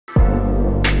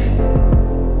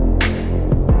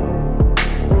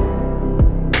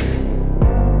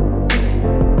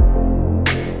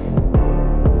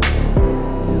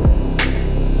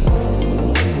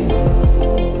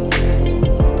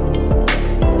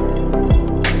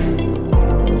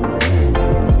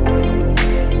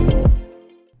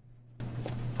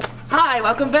Hi,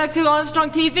 welcome back to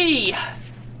Armstrong TV.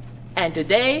 And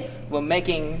today we're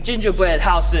making gingerbread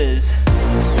houses.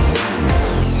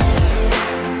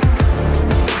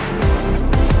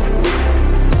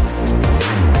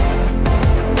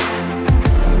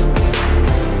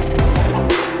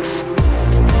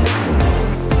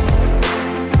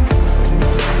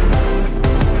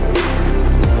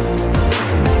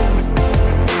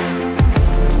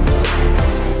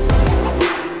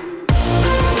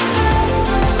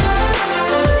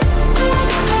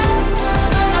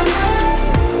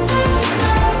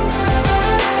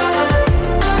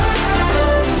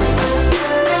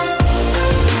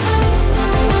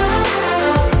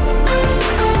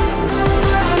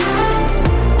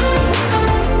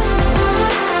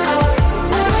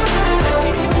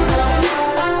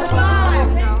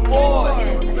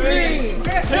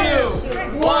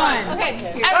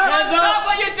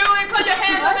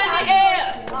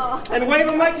 And wave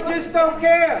them like you just don't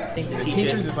care. The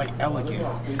teachers is like elegant,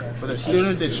 but the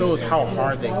students, it shows how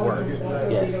hard they worked.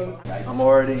 Yes. I'm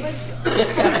already.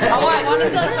 I'm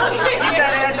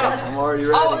already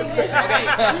ready. Okay.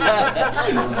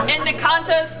 In the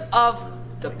contest of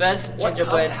the best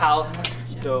gingerbread house,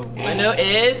 the winner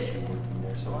is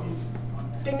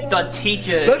the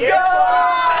teachers. Let's go!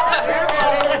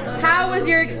 How was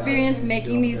your experience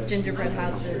making these gingerbread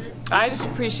houses? I just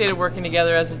appreciated working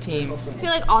together as a team. I feel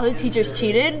like all the teachers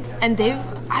cheated, and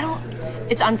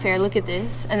it's unfair. Look at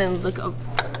this, and then look up.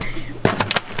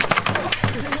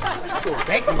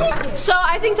 So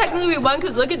I think technically we won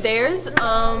because look at theirs.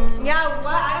 Yeah,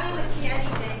 what? I don't even